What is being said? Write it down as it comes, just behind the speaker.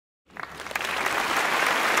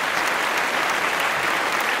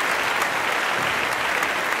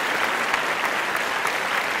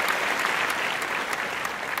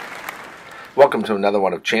Welcome to another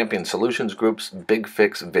one of Champion Solutions Group's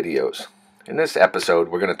BigFix videos. In this episode,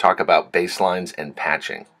 we're going to talk about baselines and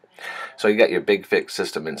patching. So you got your BigFix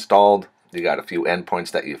system installed, you got a few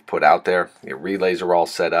endpoints that you've put out there, your relays are all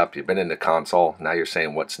set up, you've been in the console, now you're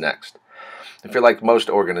saying what's next. If you're like most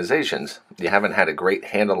organizations, you haven't had a great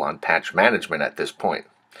handle on patch management at this point,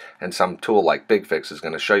 and some tool like BigFix is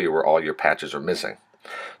going to show you where all your patches are missing.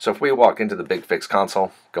 So if we walk into the BigFix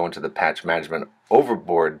console, go into the patch management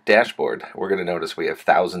overboard dashboard, we're going to notice we have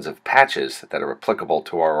thousands of patches that are applicable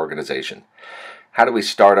to our organization. How do we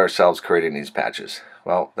start ourselves creating these patches?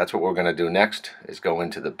 Well, that's what we're going to do next, is go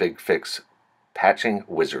into the BigFix patching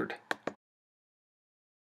wizard.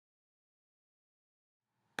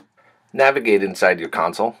 Navigate inside your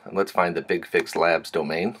console and let's find the BigFix Labs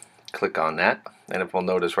domain. Click on that, and if we'll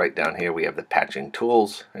notice right down here we have the patching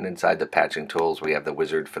tools, and inside the patching tools we have the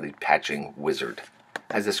wizard for the patching wizard.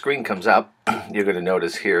 As the screen comes up, you're going to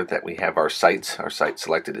notice here that we have our sites. Our site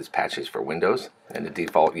selected as patches for Windows, and the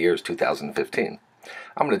default year is 2015.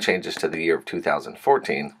 I'm going to change this to the year of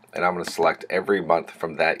 2014, and I'm going to select every month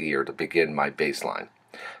from that year to begin my baseline.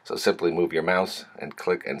 So simply move your mouse and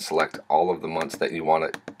click and select all of the months that you want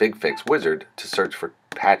a BigFix wizard to search for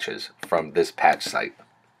patches from this patch site.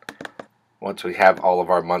 Once we have all of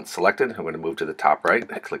our months selected, I'm going to move to the top right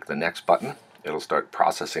and click the next button. It'll start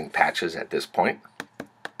processing patches at this point.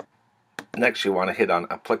 Next, you want to hit on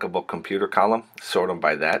applicable computer column, sort them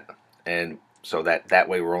by that, and so that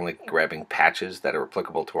way we're only grabbing patches that are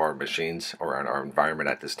applicable to our machines or our environment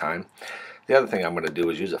at this time. The other thing I'm going to do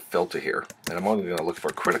is use a filter here, and I'm only going to look for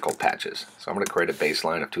critical patches. So I'm going to create a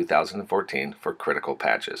baseline of 2014 for critical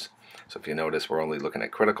patches. So if you notice, we're only looking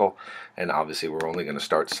at critical, and obviously we're only going to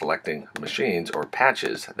start selecting machines or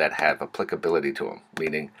patches that have applicability to them,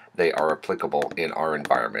 meaning they are applicable in our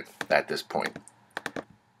environment at this point.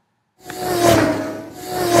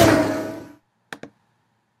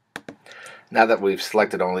 Now that we've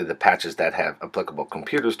selected only the patches that have applicable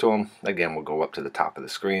computers to them, again we'll go up to the top of the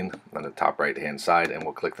screen on the top right hand side and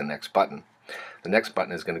we'll click the next button. The next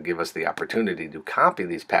button is going to give us the opportunity to copy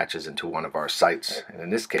these patches into one of our sites, and in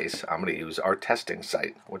this case I'm going to use our testing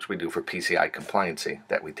site, which we do for PCI compliancy,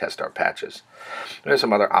 that we test our patches. There's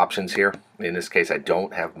some other options here. In this case I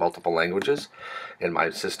don't have multiple languages in my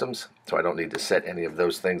systems, so I don't need to set any of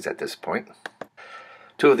those things at this point.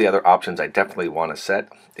 Two of the other options I definitely want to set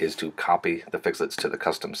is to copy the fixlets to the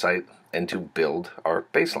custom site and to build our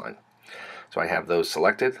baseline. So I have those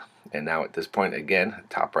selected, and now at this point, again,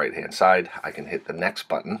 top right hand side, I can hit the next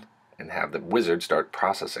button and have the wizard start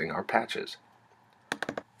processing our patches.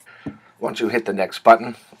 Once you hit the next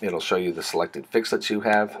button, it'll show you the selected fixlets you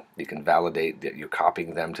have. You can validate that you're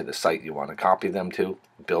copying them to the site you want to copy them to,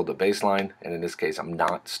 build a baseline, and in this case I'm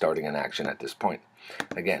not starting an action at this point.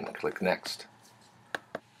 Again, click next.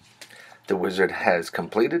 The wizard has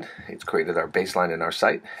completed. It's created our baseline in our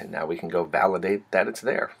site, and now we can go validate that it's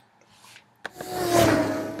there.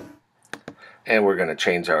 And we're going to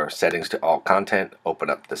change our settings to all content, open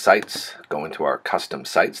up the sites, go into our custom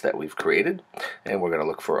sites that we've created, and we're going to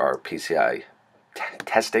look for our PCI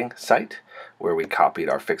testing site where we copied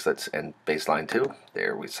our fixlets and baseline to.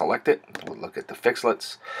 There we select it. We'll look at the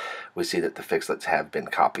fixlets. We see that the fixlets have been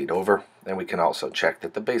copied over, and we can also check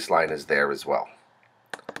that the baseline is there as well.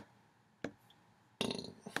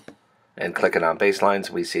 And clicking on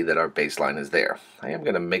baselines, we see that our baseline is there. I am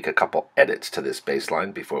going to make a couple edits to this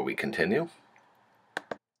baseline before we continue.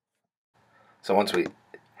 So once we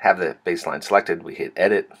have the baseline selected, we hit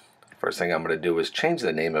edit. First thing I'm going to do is change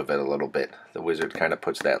the name of it a little bit. The wizard kind of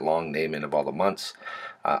puts that long name in of all the months.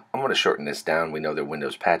 I'm going to shorten this down. We know they're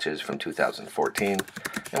Windows patches from 2014,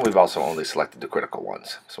 and we've also only selected the critical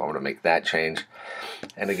ones. So I'm going to make that change.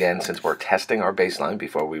 And again, since we're testing our baseline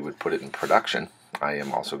before we would put it in production, I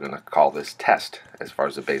am also going to call this test as far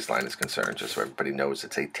as the baseline is concerned, just so everybody knows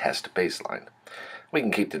it's a test baseline. We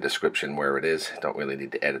can keep the description where it is. Don't really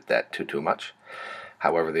need to edit that too much.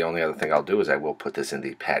 However, the only other thing I'll do is I will put this in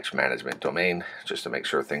the patch management domain just to make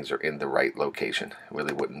sure things are in the right location. It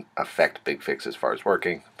really wouldn't affect BigFix as far as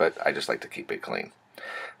working, but I just like to keep it clean.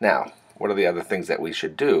 Now, what are the other things that we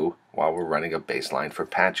should do while we're running a baseline for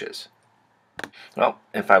patches? Well,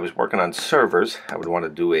 if I was working on servers, I would want to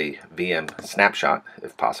do a VM snapshot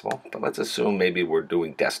if possible, but let's assume maybe we're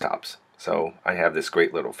doing desktops. So I have this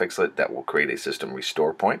great little fixlet that will create a system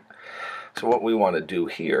restore point. So what we want to do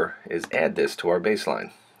here is add this to our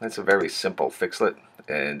baseline. It's a very simple fixlet,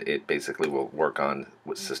 and it basically will work on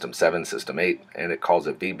with System 7, System 8, and it calls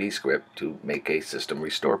a VB script to make a system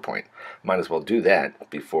restore point. Might as well do that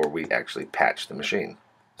before we actually patch the machine.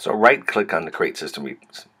 So right click on the create system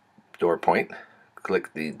restore point,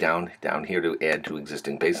 click the down here to add to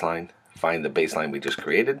existing baseline, find the baseline we just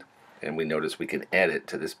created, and we notice we can add it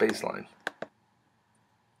to this baseline.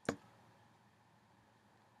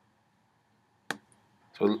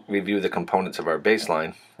 So we'll review the components of our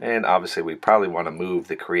baseline, and obviously we probably want to move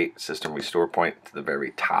the create system restore point to the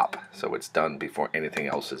very top so it's done before anything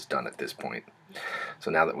else is done at this point.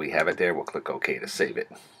 So now that we have it there, we'll click OK to save it.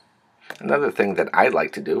 Another thing that I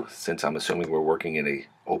like to do, since I'm assuming we're working in a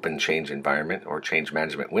open change environment or change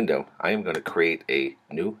management window, I am going to create a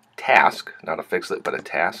new task, not a fixlet, but a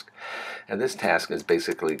task. And this task is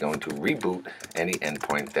basically going to reboot any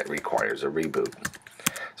endpoint that requires a reboot.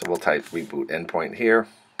 So we'll type reboot endpoint here.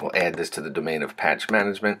 We'll add this to the domain of patch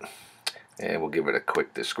management, and we'll give it a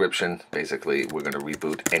quick description. Basically, we're going to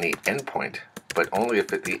reboot any endpoint, but only if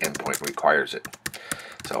the endpoint requires it.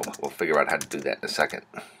 So we'll figure out how to do that in a second.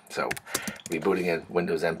 So rebooting a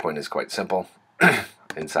Windows endpoint is quite simple.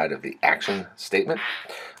 Inside of the action statement,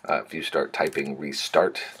 if you start typing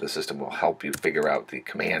restart, the system will help you figure out the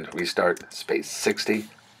command restart space 60.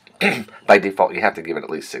 By default, you have to give it at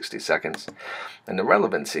least 60 seconds. And the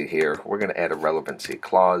relevancy here, we're going to add a relevancy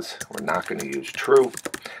clause. We're not going to use true.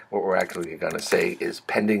 What we're actually going to say is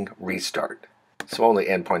pending restart. So only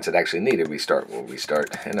endpoints that actually need a restart will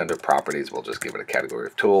restart. And under properties, we'll just give it a category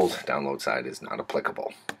of tools. Download side is not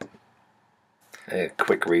applicable. A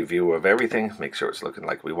quick review of everything. Make sure it's looking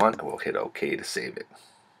like we want, and we'll hit OK to save it.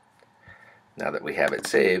 Now that we have it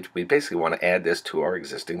saved, we basically want to add this to our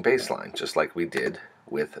existing baseline, just like we did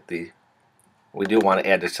with the... We do want to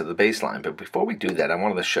add this to the baseline, but before we do that, I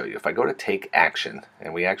wanted to show you. If I go to take action,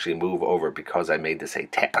 and we actually move over because I made this a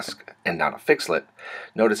task and not a fixlet,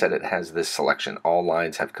 notice that it has this selection. All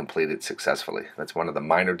lines have completed successfully. That's one of the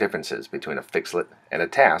minor differences between a fixlet and a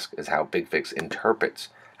task, is how BigFix interprets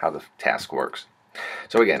how the task works.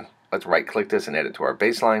 So again, let's right-click this and add it to our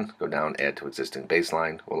baseline. Go down, add to existing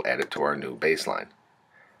baseline. We'll add it to our new baseline.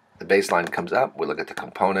 The baseline comes up, we look at the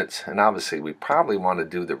components, and obviously we probably want to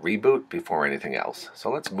do the reboot before anything else.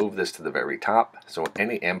 So let's move this to the very top. So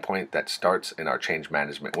any endpoint that starts in our change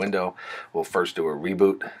management window, we'll first do a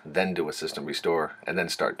reboot, then do a system restore, and then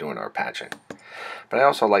start doing our patching. But I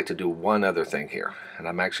also like to do one other thing here, and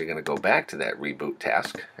I'm actually going to go back to that reboot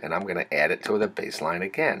task, and I'm going to add it to the baseline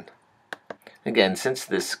again. Again, since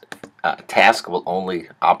this task will only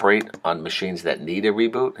operate on machines that need a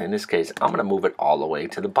reboot, in this case, I'm going to move it all the way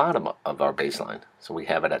to the bottom of our baseline. So we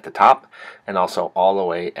have it at the top and also all the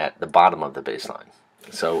way at the bottom of the baseline.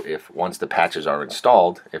 So if once the patches are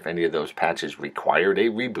installed, if any of those patches required a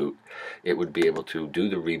reboot, it would be able to do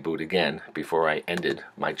the reboot again before I ended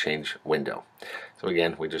my change window. So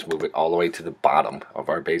again, we just move it all the way to the bottom of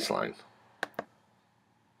our baseline.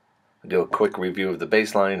 Do a quick review of the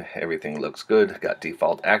baseline. Everything looks good. Got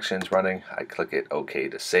default actions running. I click it OK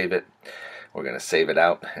to save it. We're going to save it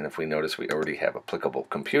out, and if we notice, we already have applicable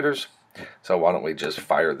computers. So why don't we just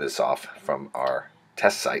fire this off from our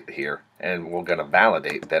test site here, and we're going to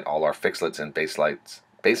validate that all our fixlets and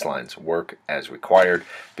baselines work as required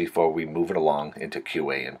before we move it along into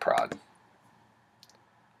QA and prod.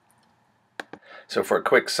 So for a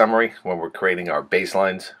quick summary, when we're creating our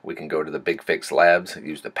baselines, we can go to the BigFix Labs,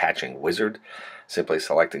 use the patching wizard, simply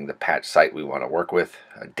selecting the patch site we want to work with,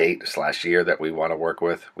 a date/year that we want to work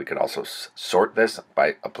with. We could also sort this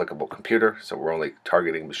by applicable computer, so we're only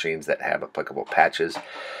targeting machines that have applicable patches.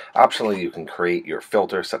 Optionally, you can create your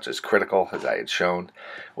filter, such as critical, as I had shown.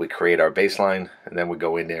 We create our baseline, and then we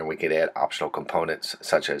go in there and we can add optional components,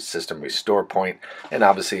 such as system restore point, and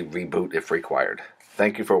obviously reboot if required.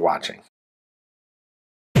 Thank you for watching.